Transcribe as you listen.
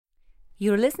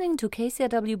You're listening to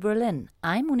KCRW Berlin.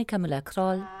 I'm Monika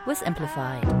Müller-Kroll with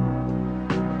Amplified.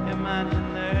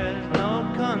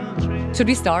 Should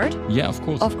we start? Yeah, of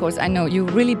course. Of course, I know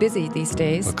you're really busy these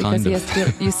days because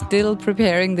you're still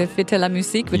preparing the Fête de la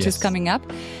Musique, which is coming up.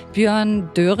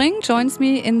 Björn Döring joins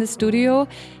me in the studio.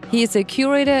 He is a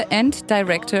curator and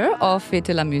director of Fête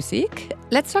de la Musique.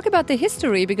 Let's talk about the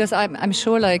history, because I'm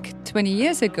sure like 20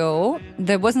 years ago,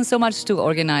 there wasn't so much to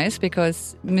organize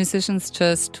because musicians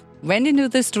just went into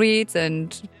the streets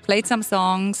and played some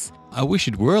songs. I wish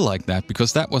it were like that,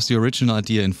 because that was the original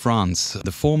idea in France.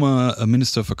 The former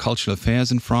Minister for Cultural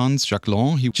Affairs in France, Jacques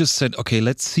Lang, he just said, okay,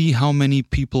 let's see how many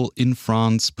people in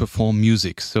France perform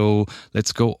music. So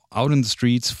let's go out in the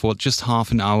streets for just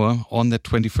half an hour on that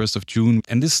 21st of June.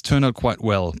 And this turned out quite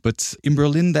well. But in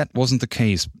Berlin, that wasn't the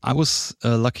case. I was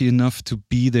lucky enough to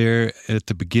be there at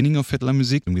the beginning of Fête de la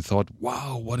Musique. And we thought,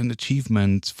 wow, what an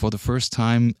achievement. For the first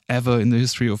time ever in the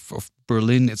history of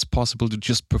Berlin, it's possible to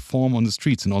just perform on the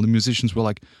streets. And all the musicians were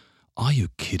like, are you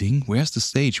kidding? Where's the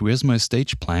stage? Where's my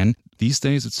stage plan? These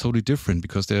days it's totally different,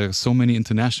 because there are so many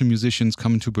international musicians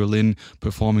coming to Berlin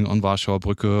performing on Warschauer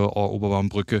Brücke or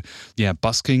Oberbaumbrücke. Yeah,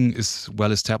 busking is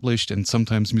well established, and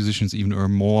sometimes musicians even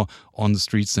earn more on the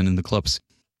streets than in the clubs.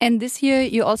 And this year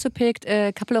you also picked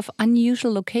a couple of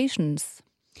unusual locations,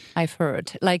 I've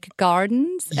heard, like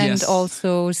gardens and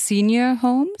also senior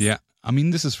homes. Yeah. I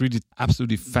mean, this is really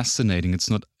absolutely fascinating. It's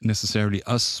not necessarily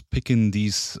us picking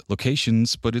these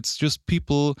locations, but it's just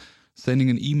people sending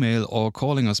an email or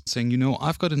calling us saying, you know,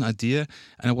 I've got an idea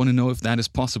and I want to know if that is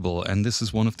possible. And this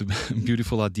is one of the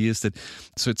beautiful ideas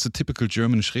so it's a typical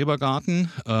German Schrebergarten,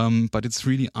 but it's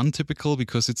really untypical,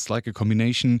 because it's like a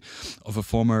combination of a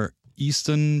former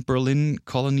Eastern Berlin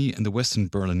colony and the Western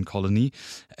Berlin colony.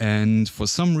 And for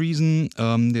some reason,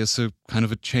 there's a kind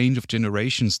of a change of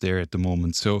generations there at the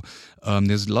moment. So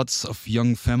there's lots of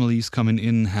young families coming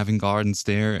in, having gardens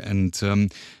there. And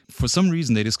for some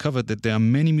reason, they discovered that there are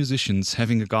many musicians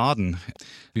having a garden.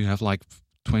 You have like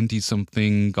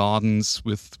 20-something gardens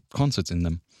with concerts in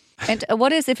them. And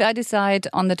what is if I decide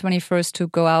on the 21st to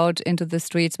go out into the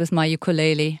streets with my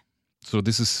ukulele? So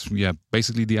this is,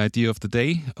 basically the idea of the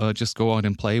day. Just go out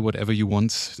and play whatever you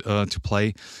want to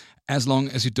play. As long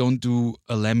as you don't do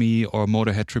a Lemmy or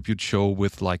Motorhead tribute show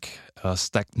with like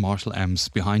stacked Marshall amps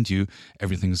behind you,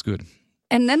 everything is good.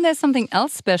 And then there's something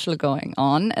else special going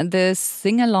on, the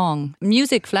sing-along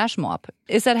music flash mob.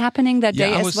 Is that happening that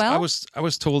day as well? I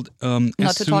was told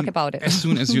not to talk about it. As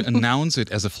soon as you announce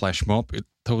it as a flash mob, it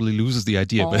totally loses the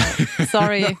idea. Oh, but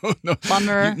sorry, no.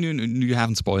 bummer. You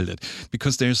haven't spoiled it,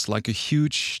 because there's like a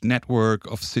huge network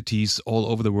of cities all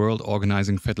over the world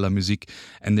organizing Fête de la Musique,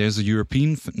 and there's a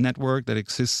European network that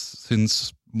exists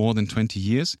since more than 20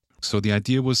 years. So the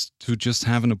idea was to just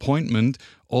have an appointment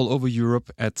all over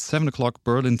Europe at 7 o'clock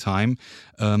Berlin time,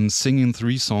 singing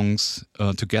 3 songs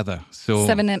together. So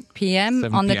 7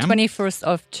 p.m. on the 21st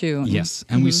of June. Yes,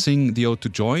 and we sing the Ode to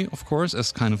Joy, of course,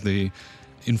 as kind of the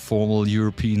informal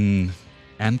European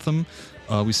anthem.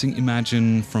 We sing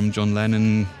Imagine from John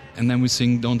Lennon, and then we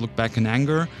sing Don't Look Back in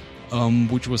Anger,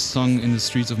 which was sung in the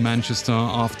streets of Manchester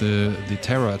after the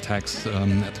terror attacks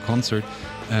at the concert.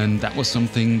 And that was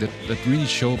something that really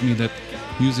showed me that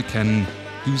music can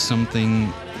do something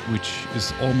which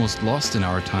is almost lost in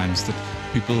our times, that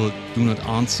people do not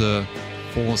answer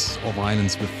force or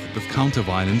violence with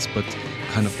counter-violence, but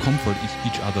kind of comfort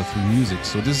each other through music.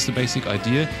 So this is the basic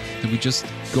idea, that we just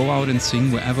go out and sing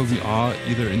wherever we are,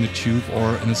 either in the tube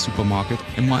or in a supermarket.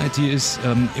 And my idea is,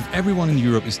 if everyone in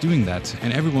Europe is doing that,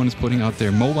 and everyone is putting out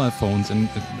their mobile phones and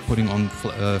putting on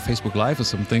Facebook Live or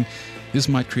something, this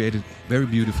might create a very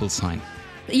beautiful sign.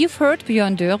 You've heard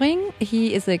Björn Döring.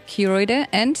 He is a curator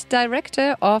and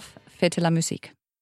director of Fête de la Musique.